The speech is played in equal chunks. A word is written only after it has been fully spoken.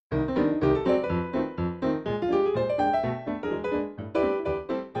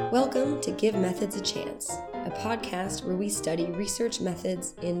Welcome to Give Methods a Chance, a podcast where we study research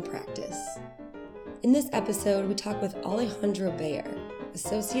methods in practice. In this episode, we talk with Alejandro Bayer,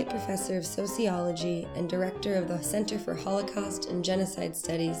 Associate Professor of Sociology and Director of the Center for Holocaust and Genocide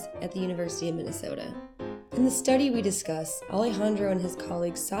Studies at the University of Minnesota. In the study we discuss, Alejandro and his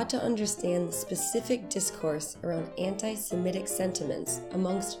colleagues sought to understand the specific discourse around anti-Semitic sentiments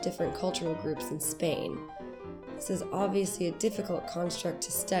amongst different cultural groups in Spain. This is obviously a difficult construct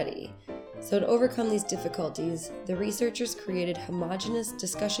to study, so to overcome these difficulties, the researchers created homogeneous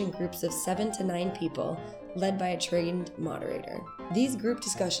discussion groups of 7 to 9 people, led by a trained moderator. These group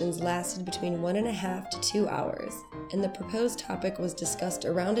discussions lasted between 1.5 to 2 hours, and the proposed topic was discussed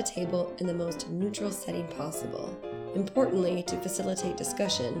around a table in the most neutral setting possible. Importantly, to facilitate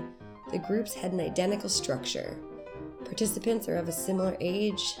discussion, the groups had an identical structure. Participants are of a similar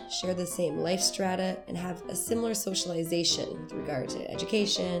age, share the same life strata, and have a similar socialization with regard to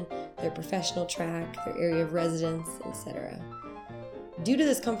education, their professional track, their area of residence, etc. Due to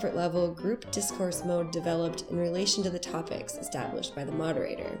this comfort level, group discourse mode developed in relation to the topics established by the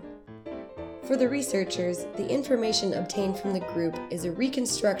moderator. For the researchers, the information obtained from the group is a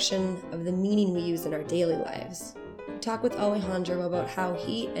reconstruction of the meaning we use in our daily lives. We talk with Alejandro about how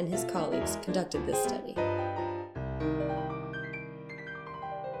he and his colleagues conducted this study.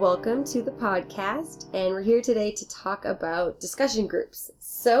 Welcome to the podcast, and we're here today to talk about discussion groups.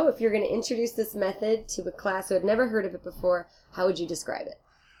 So, if you're going to introduce this method to a class who had never heard of it before, how would you describe it?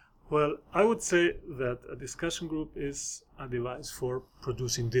 Well, I would say that a discussion group is a device for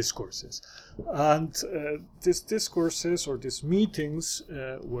producing discourses. And these discourses or these meetings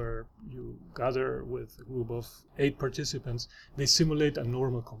where you gather with a group of 8 participants, they simulate a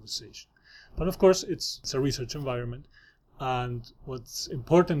normal conversation. But of course, it's a research environment. And what's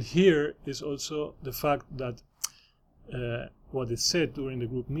important here is also the fact that what is said during the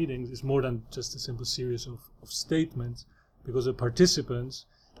group meetings is more than just a simple series of statements, because the participants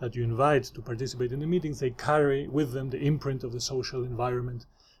that you invite to participate in the meetings, they carry with them the imprint of the social environment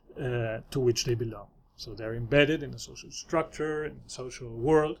to which they belong. So they're embedded in a social structure, in a social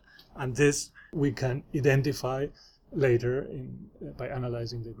world, and this we can identify later by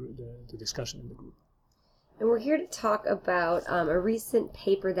analyzing the discussion in the group. And we're here to talk about a recent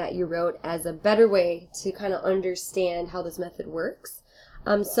paper that you wrote as a better way to kind of understand how this method works.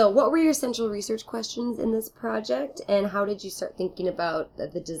 So what were your central research questions in this project, and how did you start thinking about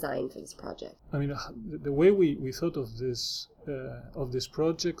the design for this project? I mean, the way we thought of this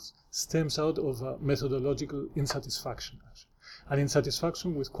project stems out of a methodological insatisfaction, actually. An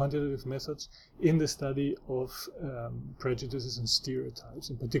insatisfaction with quantitative methods in the study of prejudices and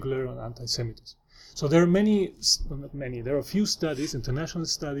stereotypes, in particular on anti-Semitism. So there are a few studies, international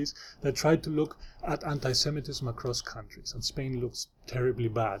studies, that try to look at anti-Semitism across countries, and Spain looks terribly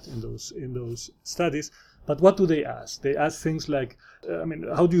bad in those studies. But what do they ask? They ask things like,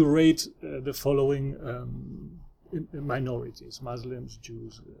 how do you rate the following minorities, Muslims,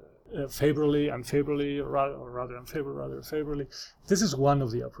 Jews, favorably, unfavorably, or rather unfavorably. This is one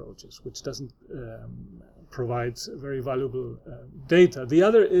of the approaches, which doesn't provide very valuable data. The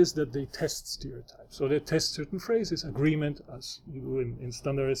other is that they test stereotypes. So they test certain phrases, agreement, as you do in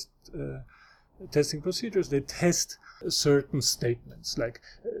standardized testing procedures. They test certain statements, like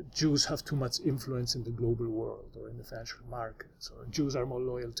Jews have too much influence in the global world or in the financial markets, or Jews are more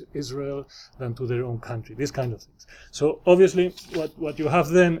loyal to Israel than to their own country, these kind of things. So obviously what you have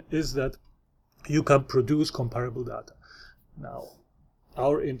then is that you can produce comparable data. Now,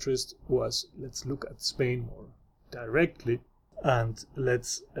 our interest was, let's look at Spain more directly, and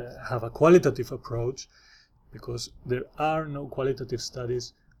let's have a qualitative approach, because there are no qualitative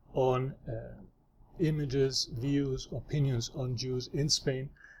studies on images, views, opinions on Jews in Spain,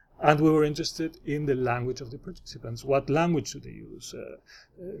 and we were interested in the language of the participants. What language do they use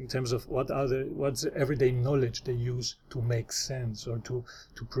in terms of what's the everyday knowledge they use to make sense or to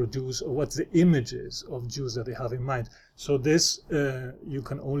produce, or what's the images of Jews that they have in mind. So this you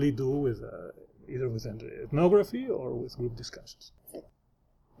can only do with either with ethnography or with group discussions.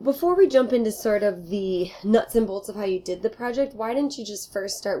 Before we jump into sort of the nuts and bolts of how you did the project, why didn't you just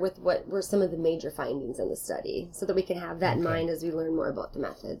first start with what were some of the major findings in the study, so that we can have that in mind as we learn more about the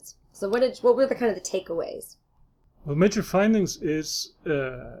methods? So what were the kind of the takeaways? Well, major findings is,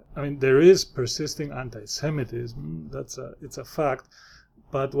 there is persisting anti-Semitism. It's a fact.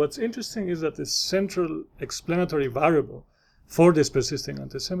 But what's interesting is that the central explanatory variable for this persisting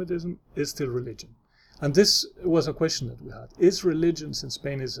anti-Semitism is still religion. And this was a question that we had. Is religion, since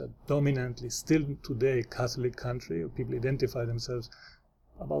Spain is a dominantly, still today, Catholic country, or people identify themselves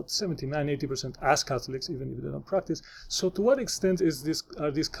about 79-80% as Catholics, even if they don't practice. So to what extent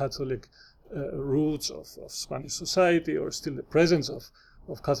are these Catholic roots of Spanish society, or still the presence of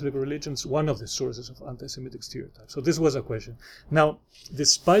Catholic religions, one of the sources of anti-Semitic stereotypes? So this was a question. Now,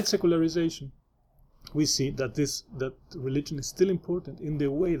 despite secularization, we see that religion is still important in the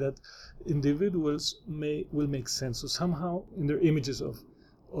way that individuals will make sense. So somehow, in their images of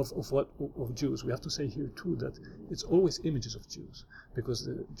Jews, we have to say here too that it's always images of Jews, because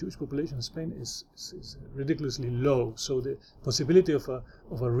the Jewish population in Spain is ridiculously low. So the possibility of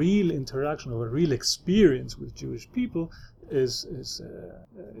a real interaction, of a real experience with Jewish people is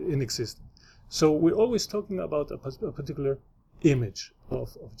inexistent. So we're always talking about a particular image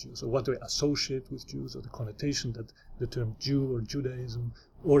of Jews, so what do we associate with Jews, or the connotation that the term Jew or Judaism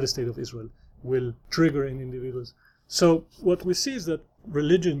or the State of Israel will trigger in individuals. So what we see is that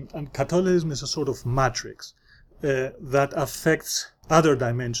religion and Catholicism is a sort of matrix that affects other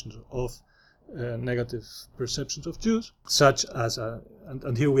dimensions of negative perceptions of Jews, such as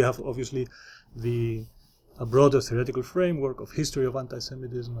and here we have obviously a broader theoretical framework of history of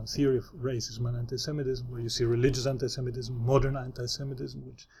anti-Semitism and theory of racism and anti-Semitism, where you see religious anti-Semitism, modern anti-Semitism,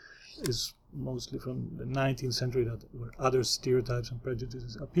 which is mostly from the 19th century, where other stereotypes and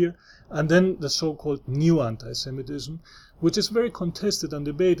prejudices appear, and then the so-called new anti-Semitism, which is very contested and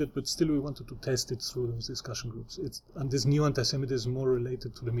debated, but still we wanted to test it through those discussion groups. And this new anti-Semitism is more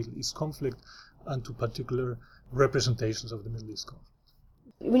related to the Middle East conflict and to particular representations of the Middle East conflict.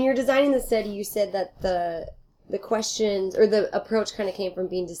 When you're designing the study, you said that the questions or the approach kind of came from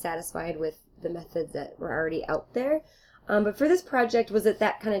being dissatisfied with the methods that were already out there. But for this project, was it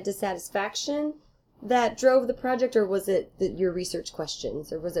that kind of dissatisfaction that drove the project, or was it your research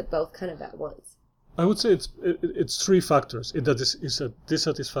questions, or was it both kind of at once? I would say it's three factors. It's a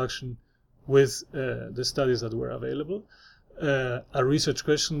dissatisfaction with the studies that were available, a research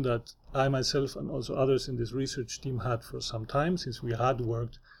question that I myself and also others in this research team had for some time, since we had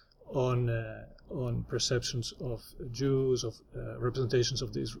worked on perceptions of Jews, of representations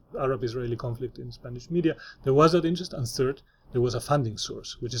of the Arab-Israeli conflict in Spanish media. There was that interest, and third, there was a funding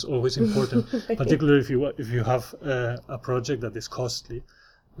source, which is always important, particularly if you have a project that is costly,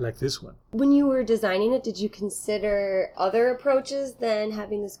 like this one. When you were designing it, did you consider other approaches than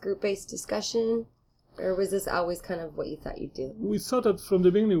having this group-based discussion? Or was this always kind of what you thought you'd do? We thought that from the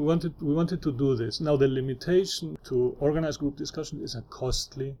beginning we wanted to do this. Now, the limitation to organize group discussion is a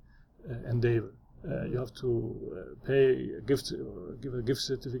costly endeavor. You have to pay a gift or give a gift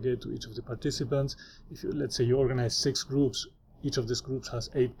certificate to each of the participants. If let's say you organize 6 groups, each of these groups has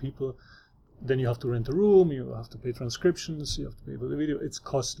 8 people, then you have to rent a room, you have to pay transcriptions, you have to pay for the video. It's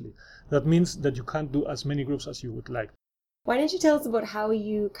costly. That means that you can't do as many groups as you would like. Why don't you tell us about how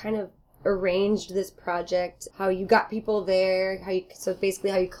you kind of arranged this project, how you got people there, so basically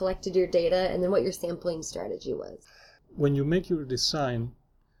how you collected your data, and then what your sampling strategy was? When you make your design,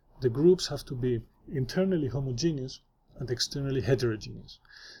 the groups have to be internally homogeneous and externally heterogeneous.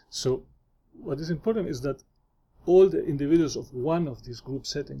 So what is important is that all the individuals of one of these group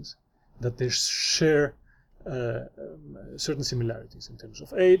settings, that they share certain similarities in terms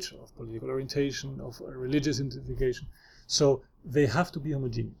of age, of political orientation, of religious identification. So they have to be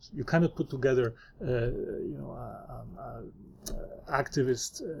homogeneous. You cannot put together,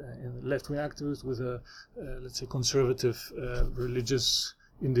 activist, left-wing activist with a, let's say, conservative religious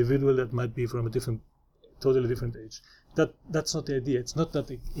individual that might be from a totally different age. That's not the idea. It's not that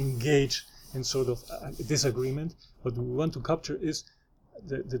they engage in sort of a disagreement. What we want to capture is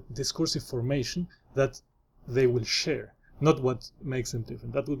the discursive formation that they will share, not what makes them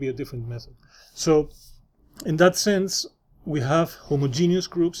different. That would be a different method. So in that sense, we have homogeneous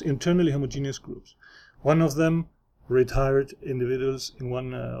groups, internally homogeneous groups. One of them, retired individuals in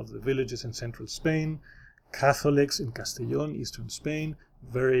one of the villages in central Spain, Catholics in Castellón, eastern Spain,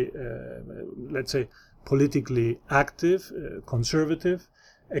 very, let's say, politically active, conservative,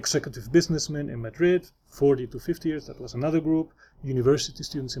 executive businessmen in Madrid, 40 to 50 years, that was another group, university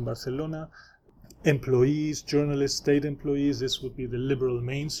students in Barcelona, employees, journalists, state employees, this would be the liberal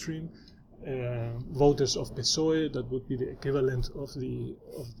mainstream, voters of PSOE, that would be the equivalent of the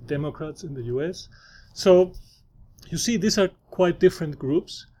Democrats in the US. So you see, these are quite different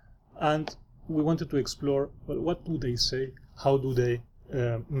groups, and we wanted to explore, well, what do they say? How do they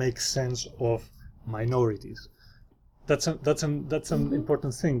make sense of minorities? That's an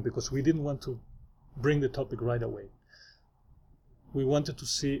important thing, because we didn't want to bring the topic right away. We wanted to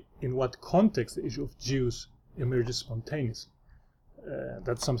see in what context the issue of Jews emerges spontaneously.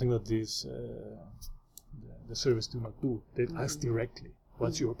 That's something that the surveys do not do. They ask directly,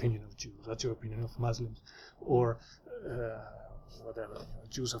 what's your opinion of Jews? What's your opinion of Muslims? Or whatever,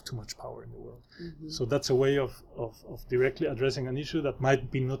 Jews have too much power in the world. So that's a way of directly addressing an issue that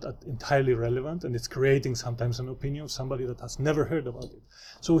might be not entirely relevant, and it's creating sometimes an opinion of somebody that has never heard about it.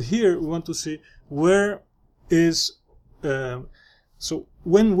 So here we want to see where is, so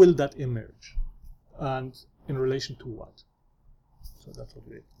when will that emerge, and in relation to what? So that's what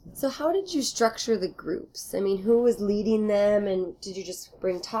we did. So how did you structure the groups? I mean, who was leading them, and did you just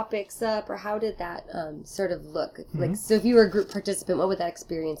bring topics up, or how did that sort of look? Like, so if you were a group participant, what would that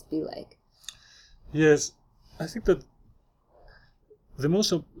experience be like? Yes, I think that the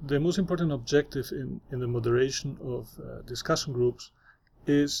most important objective in the moderation of discussion groups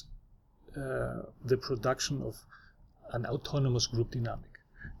is the production of an autonomous group dynamic.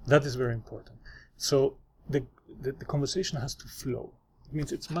 That is very important. So the conversation has to flow. It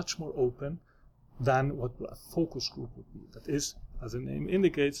means it's much more open than what a focus group would be. That is, as the name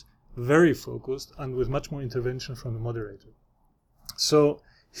indicates, very focused and with much more intervention from the moderator. So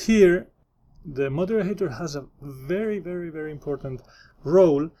here, the moderator has a very, very, very important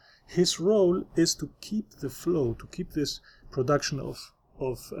role. His role is to keep the flow, to keep this production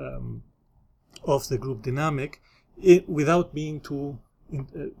of the group dynamic without being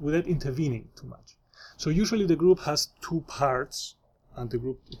without intervening too much. So usually the group has two parts, and the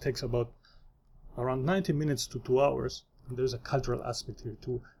group takes about around 90 minutes to 2 hours. And there's a cultural aspect here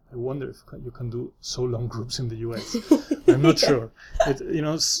too. I wonder if you can do so long groups in the US. I'm not sure.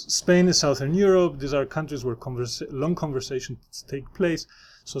 Spain is Southern Europe. These are countries where long conversations take place.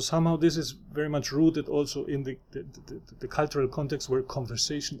 So somehow this is very much rooted also in the cultural context where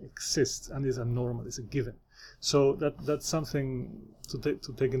conversation exists and is a normal, is a given. So that's something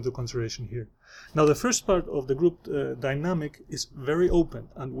to take into consideration here. Now, the first part of the group dynamic is very open,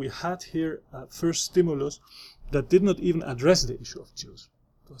 and we had here a first stimulus that did not even address the issue of Jews.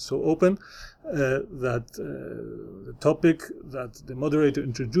 It was so open that the topic that the moderator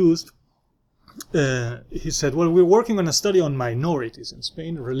introduced, he said, well, we're working on a study on minorities in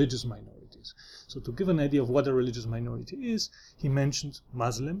Spain, religious minorities. So to give an idea of what a religious minority is, he mentioned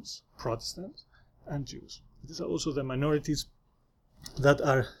Muslims, Protestants, and Jews. These are also the minorities that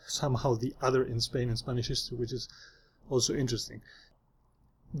are somehow the other in Spain in Spanish history, which is also interesting.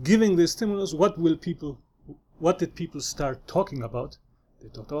 Giving this stimulus, what did people start talking about? They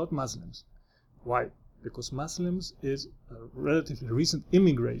talked about Muslims. Why? Because Muslims is a relatively recent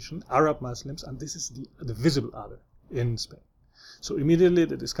immigration, Arab Muslims, and this is the visible other in Spain. So immediately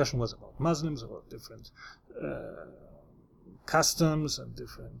the discussion was about Muslims, about different customs and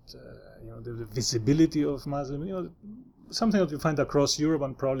different, the visibility of Muslims, something that you find across Europe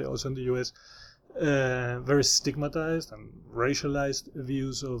and probably also in the US, very stigmatized and racialized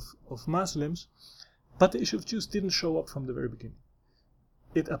views of Muslims. But the issue of Jews didn't show up from the very beginning.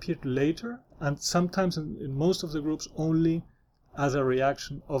 It appeared later, and sometimes in most of the groups only as a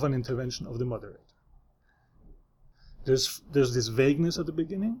reaction of an intervention of the moderator. There's this vagueness at the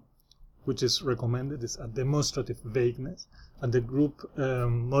beginning, which is recommended. It's a demonstrative vagueness, and the group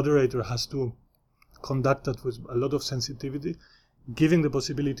moderator has to conduct that with a lot of sensitivity, giving the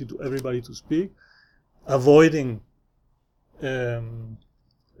possibility to everybody to speak, avoiding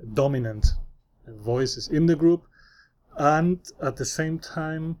dominant voices in the group, and at the same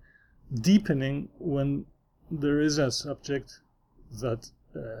time deepening when there is a subject that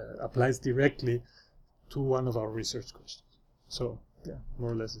applies directly to one of our research questions. So, yeah,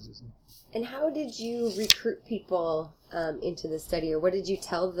 more or less this is it. And how did you recruit people into the study, or what did you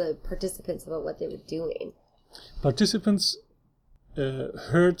tell the participants about what they were doing? Participants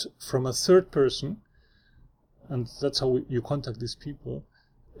heard from a third person, and that's how you contact these people.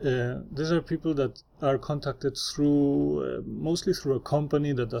 These are people that are contacted through, mostly through a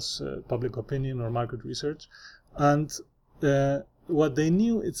company that does public opinion or market research. And what they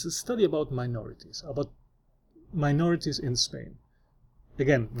knew, it's a study about minorities in Spain.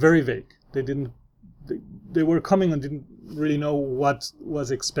 Again, very vague. They were coming and didn't really know what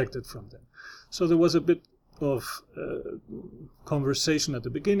was expected from them. So there was a bit of conversation at the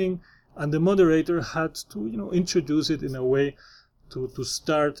beginning, and the moderator had to, introduce it in a way to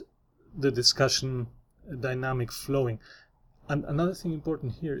start the discussion dynamic flowing. And another thing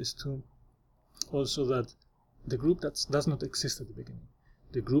important here is to also that the group does not exist at the beginning.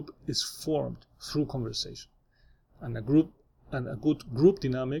 The group is formed through conversation, and a good group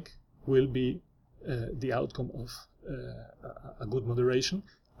dynamic will be the outcome of a good moderation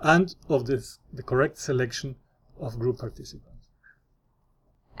and of the correct selection of group participants.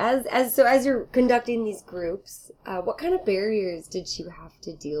 As you're conducting these groups, what kind of barriers did you have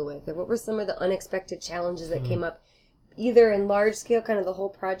to deal with, or what were some of the unexpected challenges that came up, either in large scale, kind of the whole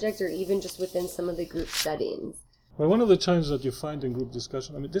project, or even just within some of the group settings? Well, one of the challenges that you find in group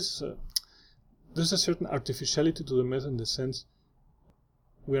discussion, I mean, there's a certain artificiality to the method in the sense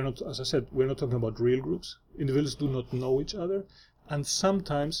we are not, as I said, we're not talking about real groups. Individuals do not know each other, and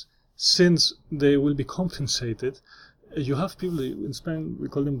sometimes, since they will be compensated, you have people in Spain, we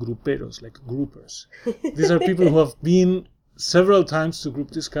call them gruperos, like groupers. These are people who have been several times to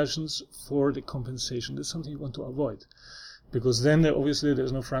group discussions for the compensation. That's something you want to avoid, because then obviously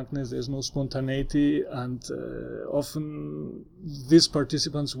there's no frankness, there's no spontaneity, and often these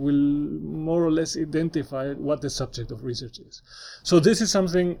participants will more or less identify what the subject of research is. So this is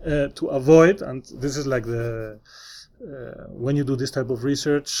something to avoid, and this is like the when you do this type of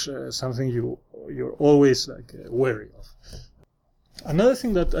research, something you're always like wary of. Another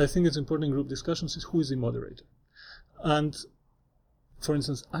thing that I think is important in group discussions is who is the moderator. And for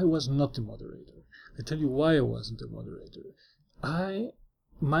instance, I was not the moderator. I tell you why I wasn't the moderator.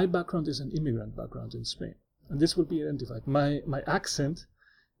 My background is an immigrant background in Spain, and this will be identified. My accent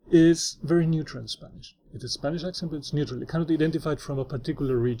is very neutral in Spanish. It's a Spanish accent, but it's neutral. It cannot be identified from a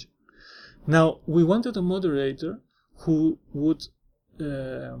particular region. Now, we wanted a moderator who would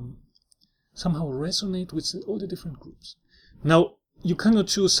somehow resonate with all the different groups. Now, you cannot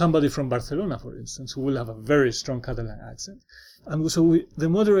choose somebody from Barcelona, for instance, who will have a very strong Catalan accent. And so the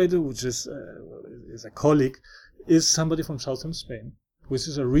moderator, which is a colleague, is somebody from southern Spain, which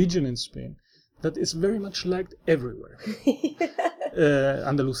is a region in Spain that is very much liked everywhere.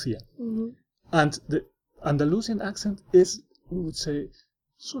 Andalusia. Mm-hmm. And the Andalusian accent is, we would say,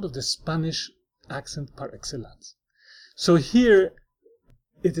 sort of the Spanish accent par excellence. So here,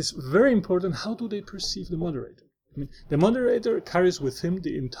 it is very important, how do they perceive the moderator? I mean, the moderator carries with him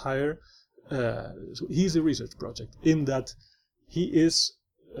the entire, so he's a research project, in that he is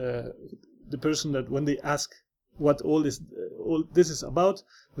the person that when they ask what all this is about,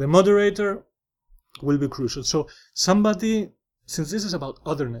 the moderator will be crucial. So somebody, since this is about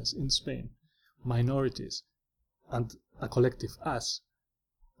otherness in Spain, minorities, and a collective us,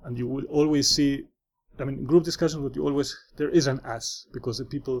 and you will always see, I mean, in group discussions, there is an us, because the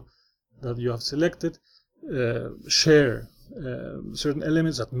people that you have selected share certain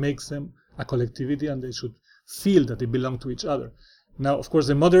elements that makes them a collectivity, and they should feel that they belong to each other. Now, of course,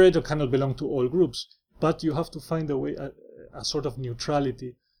 the moderator cannot belong to all groups, but you have to find a way, a sort of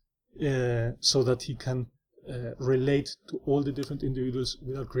neutrality, so that he can relate to all the different individuals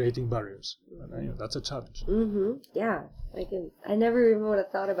without creating barriers. And, that's a challenge. Mm-hmm. Yeah, I never even would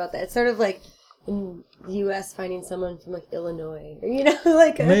have thought about that. It's sort of like in the U.S. finding someone from like Illinois, or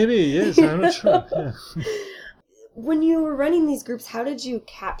like maybe, yes, I'm not sure. Yeah. When you were running these groups, how did you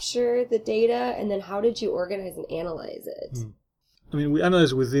capture the data, and then how did you organize and analyze it? I mean, we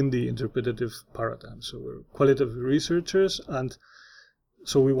analyze within the interpretative paradigm. So we're qualitative researchers, and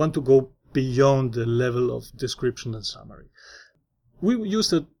so we want to go beyond the level of description and summary. We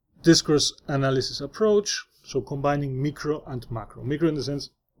use a discourse analysis approach, so combining micro and macro. Micro in the sense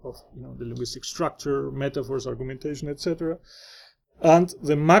of the linguistic structure, metaphors, argumentation, etc. And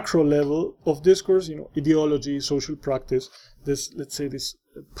the macro level of discourse, ideology, social practice, let's say these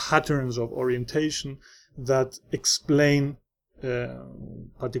patterns of orientation that explain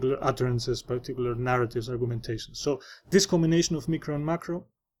particular utterances, particular narratives, argumentations. So this combination of micro and macro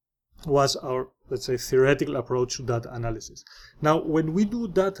was our, let's say, theoretical approach to data analysis. Now, when we do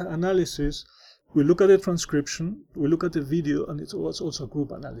data analysis, we look at the transcription, we look at the video, and it was also a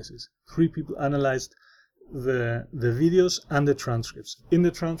group analysis. 3 people analyzed the videos and the transcripts. In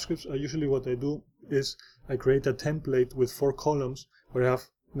the transcripts, usually what I do is I create a template with 4 columns, where I have,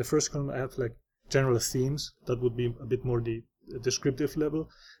 in the first column, I have like general themes, that would be a bit more the descriptive level.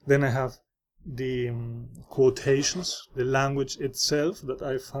 Then I have the quotations, the language itself that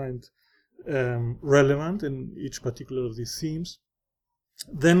I find relevant in each particular of these themes.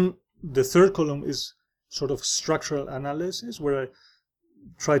 Then the third column is sort of structural analysis, where I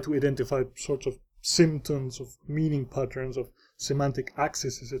try to identify sorts of symptoms of meaning patterns, of semantic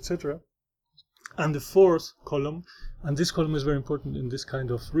axes, etc. And the fourth column, and this column is very important in this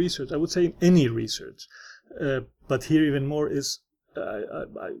kind of research, I would say in any research, but here even more, is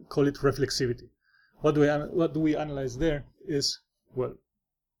I call it reflexivity. What do we analyze there is, well,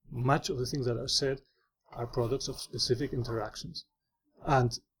 much of the things that are said are products of specific interactions.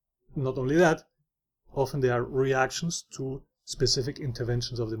 And not only that, often they are reactions to specific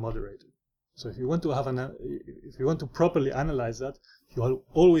interventions of the moderator. So if you want to properly analyze that, you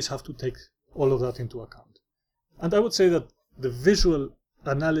always have to take all of that into account. And I would say that the visual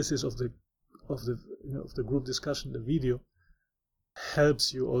analysis of the group discussion, the video,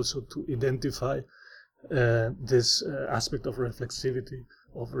 helps you also to identify this aspect of reflexivity,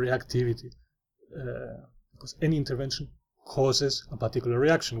 of reactivity, because any intervention causes a particular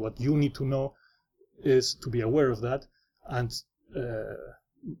reaction. What you need to know is to be aware of that and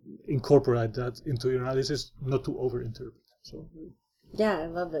incorporate that into your analysis, not to overinterpret. So, yeah, I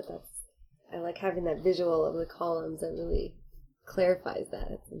love that. I like having that visual of the columns that really clarifies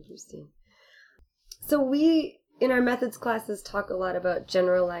that. It's interesting. So we, in our methods classes, talk a lot about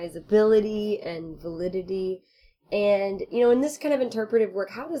generalizability and validity. And, in this kind of interpretive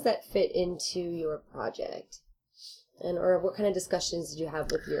work, how does that fit into your project? Or what kind of discussions did you have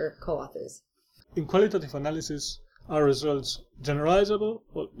with your co-authors? In qualitative analysis, are results generalizable?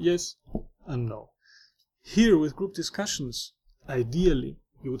 Well, yes and no. Here, with group discussions, ideally,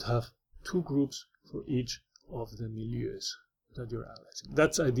 you would have 2 groups for each of the milieus that you're analyzing.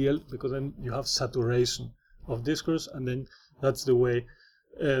 That's ideal, because then you have saturation of discourse, and then that's the way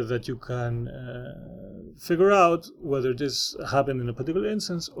that you can figure out whether this happened in a particular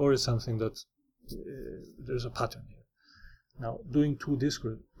instance or is something that there's a pattern here. Now, doing 2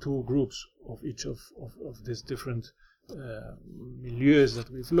 groups of each of these different milieus that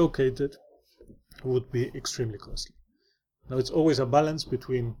we've located would be extremely costly. Now, it's always a balance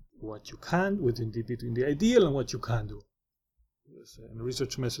between what you can, between the ideal and what you can do. In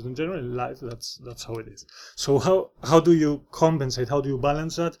research methods in general, in life, that's how it is. So how do you compensate? How do you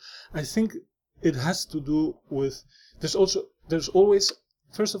balance that? I think it has to do with there's always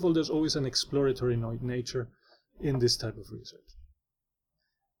an exploratory nature in this type of research.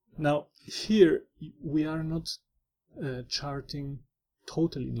 Now, here we are not charting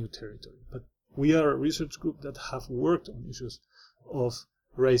totally new territory, but we are a research group that have worked on issues of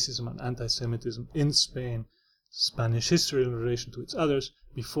racism and anti-Semitism in Spain, Spanish history in relation to its others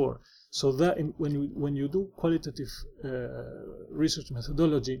before. So that when you do qualitative research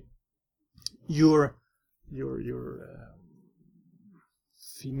methodology, your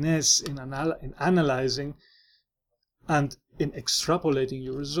finesse in analyzing and in extrapolating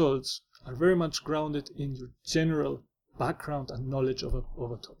your results are very much grounded in your general background and knowledge of a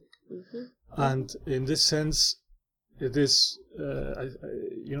topic. Mm-hmm. And in this sense, it is,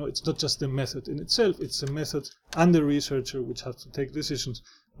 it's not just the method in itself, it's the method and the researcher which have to take decisions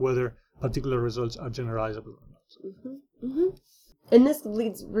whether particular results are generalizable or not. Mm-hmm. Mm-hmm. And this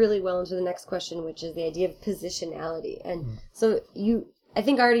leads really well into the next question, which is the idea of positionality. And so I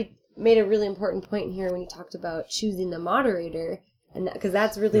think, already made a really important point here when you talked about choosing the moderator, and because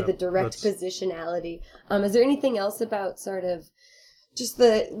that's really the direct positionality. Is there anything else about sort of just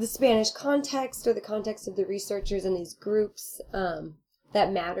the Spanish context or the context of the researchers in these groups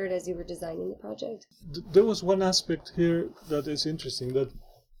that mattered as you were designing the project? There was one aspect here that is interesting, that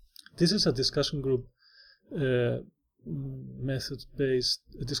this is a discussion group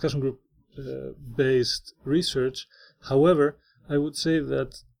based research. However, I would say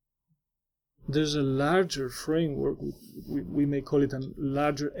that there's a larger framework, we may call it a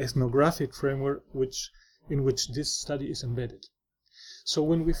larger ethnographic framework, in which this study is embedded. So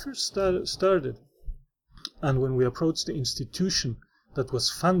when we first started, and when we approached the institution that was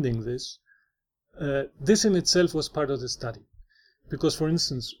funding this, this in itself was part of the study. Because, for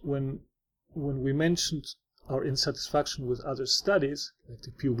instance, when we mentioned our insatisfaction with other studies, like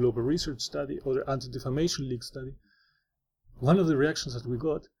the Pew Global Research Study or the Anti-Defamation League study, one of the reactions that we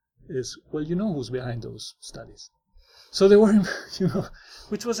got is, well, you know who's behind those studies. So they were,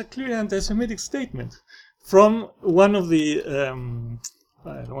 which was a clear anti-Semitic statement from one of the,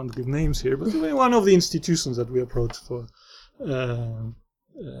 I don't want to give names here, but one of the institutions that we approached for the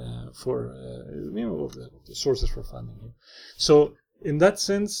sources for funding here. So in that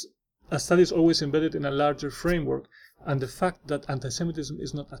sense, a study is always embedded in a larger framework, and the fact that anti-Semitism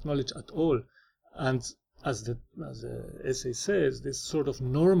is not acknowledged at all, and as the essay says, this sort of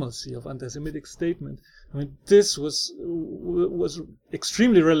normalcy of anti-Semitic statement, I mean, this was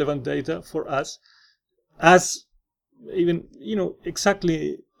extremely relevant data for us, as even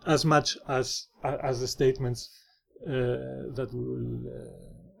exactly as much as the statements that we will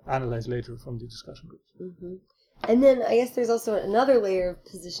analyze later from the discussion groups. Mm-hmm. And then I guess there's also another layer of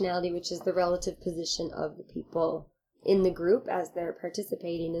positionality, which is the relative position of the people in the group as they're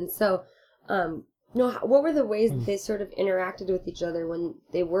participating. And so, what were the ways that they sort of interacted with each other when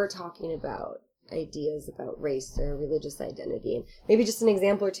they were talking about ideas about race or religious identity? And maybe just an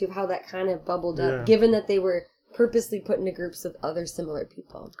example or two of how that kind of bubbled up, given that they were purposely put into groups of other similar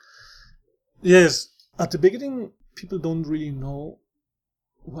people. Yes. At the beginning, people don't really know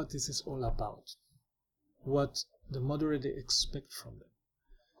what this is all about, what the moderator expect from them.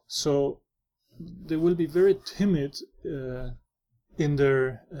 So they will be very timid in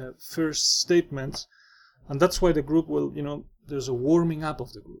their first statements, and that's why the group will, there's a warming up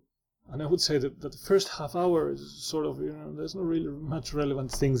of the group. And I would say that the first half hour is sort of, there's not really much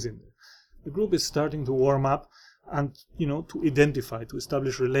relevant things in there. The group is starting to warm up and, to identify, to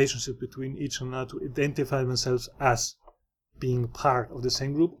establish relationships between each and another, to identify themselves as being part of the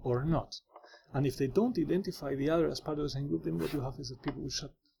same group or not. And if they don't identify the other as part of the same group, then what you have is that people will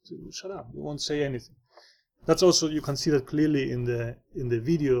shut up. They won't say anything. That's also, you can see that clearly in the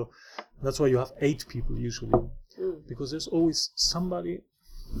video. That's why you have 8 people usually, because there's always somebody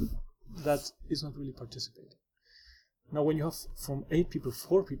that is not really participating. Now, when you have from 8 people,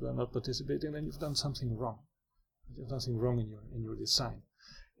 4 people are not participating, then you've done something wrong. You've done something wrong in your design.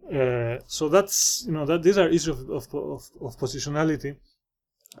 So that's that these are issues of positionality,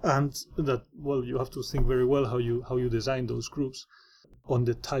 and that you have to think very well how you design those groups on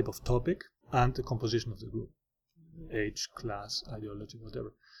the type of topic and the composition of the group, age, class, ideology,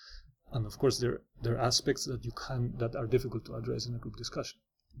 whatever. And of course, there are aspects that are difficult to address in a group discussion.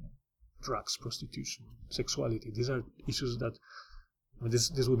 Drugs, prostitution, sexuality. These are issues that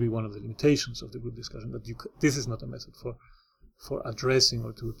this would be one of the limitations of the group discussion. That this is not a method for addressing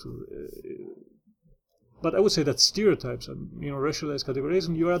or to. But I would say that stereotypes and racialized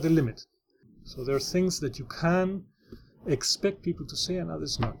categorization, you are at the limit. So there are things that you can expect people to say and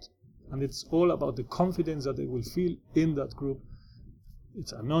others not, and it's all about the confidence that they will feel in that group.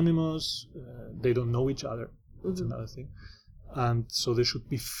 It's anonymous. They don't know each other. That's another thing. And so it should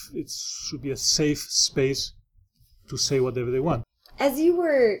be a safe space to say whatever they want. As you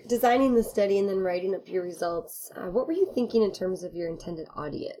were designing the study and then writing up your results, what were you thinking in terms of your intended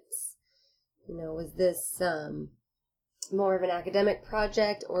audience? Was this more of an academic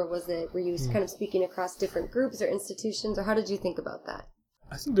project, or were you kind of speaking across different groups or institutions, or how did you think about that?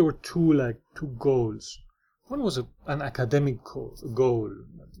 I think there were two goals. One was an academic goal,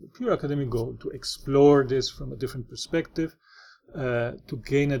 a pure academic goal, to explore this from a different perspective, to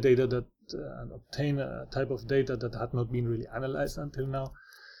gain and obtain a type of data that had not been really analyzed until now.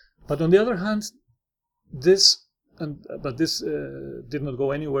 But on the other hand, this did not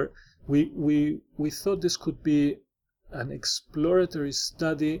go anywhere. We thought this could be an exploratory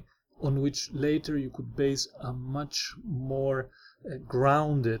study on which later you could base a much more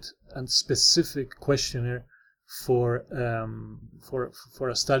grounded and specific questionnaire for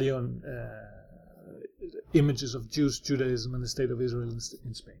a study on images of Jews, Judaism, and the state of Israel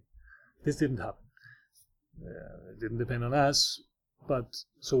in Spain. This didn't happen. It didn't depend on us, but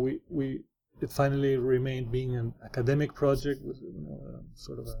so it finally remained being an academic project with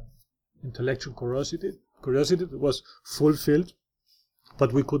sort of an intellectual curiosity that was fulfilled,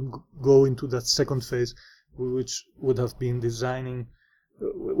 but we couldn't go into that second phase, which would have been designing.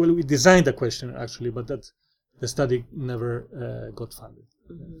 Well, we designed a questionnaire actually, but that the study never got funded.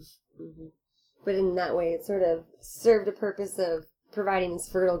 Mm-hmm. Mm-hmm. But in that way, it sort of served a purpose of providing this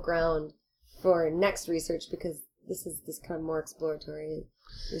fertile ground for next research, because this kind of more exploratory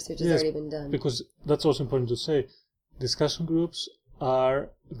research has already been done. Because that's also important to say, discussion groups are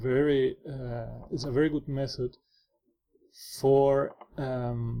it's a very good method for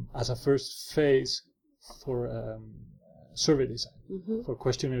as a first phase for survey design, for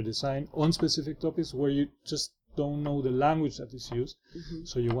questionnaire design on specific topics where you just don't know the language that is used.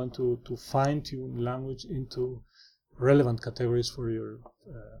 So you want to fine-tune language into relevant categories for your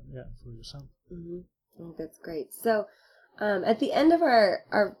sample. Oh, that's great. So at the end of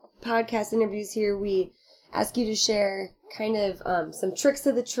our podcast interviews here, we ask you to share kind of some tricks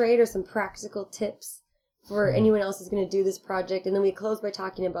of the trade or some practical tips for anyone else who's going to do this project. And then we close by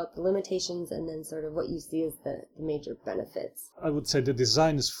talking about the limitations and then sort of what you see as the major benefits. I would say the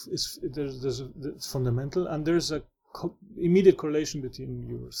design is fundamental, and there's a immediate correlation between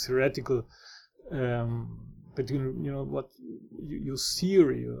your theoretical, between what your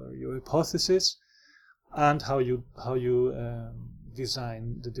theory or your hypothesis, and how you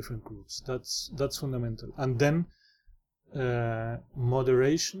design the different groups. That's fundamental. And then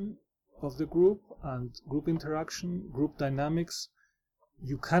moderation of the group and group interaction, group dynamics.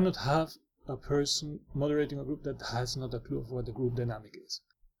 You cannot have a person moderating a group that has not a clue of what the group dynamic is.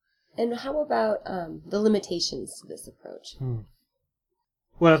 And how about the limitations to this approach?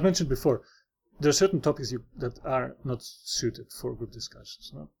 Well, as mentioned before, there are certain topics that are not suited for group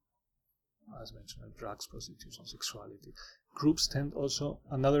discussions. No? As mentioned, drugs, prostitution, sexuality. Groups tend also,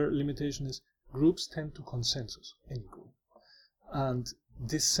 another limitation is groups tend to consensus, any group. And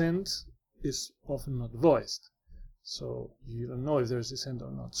dissent is often not voiced. So you don't know if there's dissent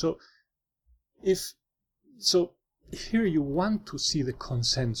or not. So here you want to see the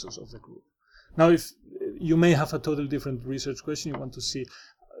consensus of the group. Now, if you may have a totally different research question, you want to see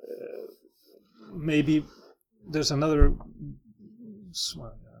maybe there's another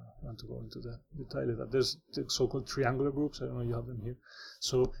want to go into the detail of that. There's the so-called triangular groups. I don't know, you have them here.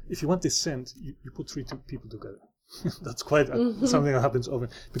 So if you want dissent, you put three people together. That's quite something that happens often,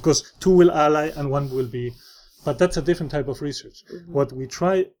 because two will ally and one will be, but that's a different type of research. What we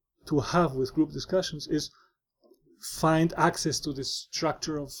try to have with group discussions is find access to this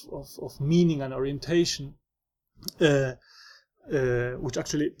structure of meaning and orientation, which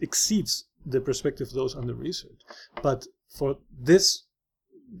actually exceeds the perspective of those under research. But for this,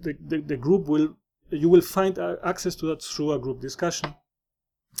 the group you will find access to that through a group discussion.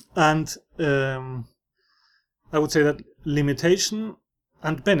 And I would say that limitation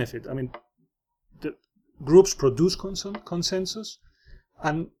and benefit. I mean, the groups produce consensus,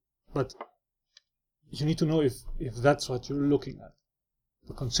 but you need to know if that's what you're looking at,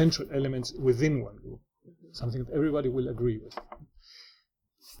 the consensual elements within one group, something that everybody will agree with.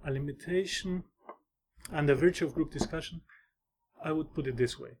 A limitation and a virtue of group discussion, I would put it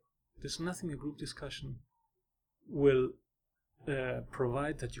this way. There's nothing a group discussion will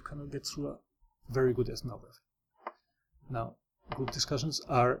provide that you cannot get through a very good ethnography. Now, group discussions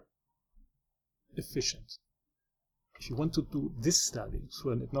are efficient. If you want to do this study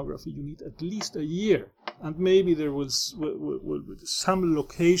through an ethnography, you need at least a year. And maybe there will some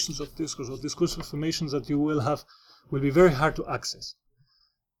locations of discourse or discursive formations that you will be very hard to access.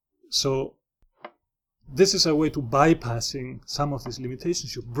 So this is a way to bypassing some of these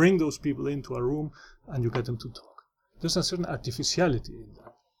limitations. You bring those people into a room and you get them to talk. There's a certain artificiality in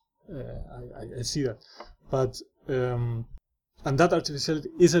that. I see that. But and that artificiality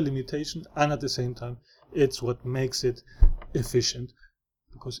is a limitation, and at the same time, it's what makes it efficient,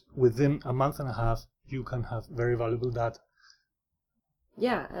 because within a month and a half, you can have very valuable data.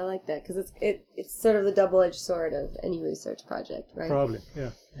 Yeah, I like that, because it's sort of the double-edged sword of any research project, right? Probably,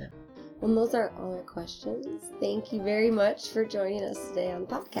 yeah. Well, those are all our questions. Thank you very much for joining us today on the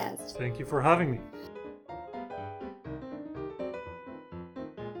podcast. Thank you for having me.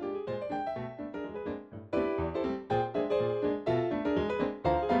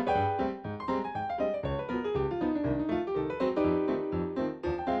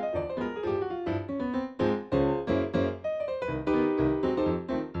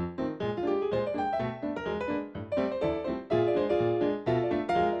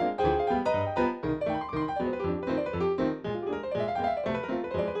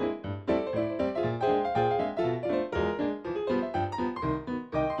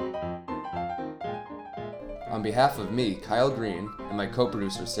 On behalf of me, Kyle Green, and my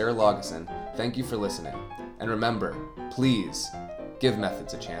co-producer, Sarah Laugesen, thank you for listening. And remember, please, give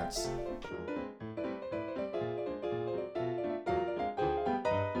methods a chance.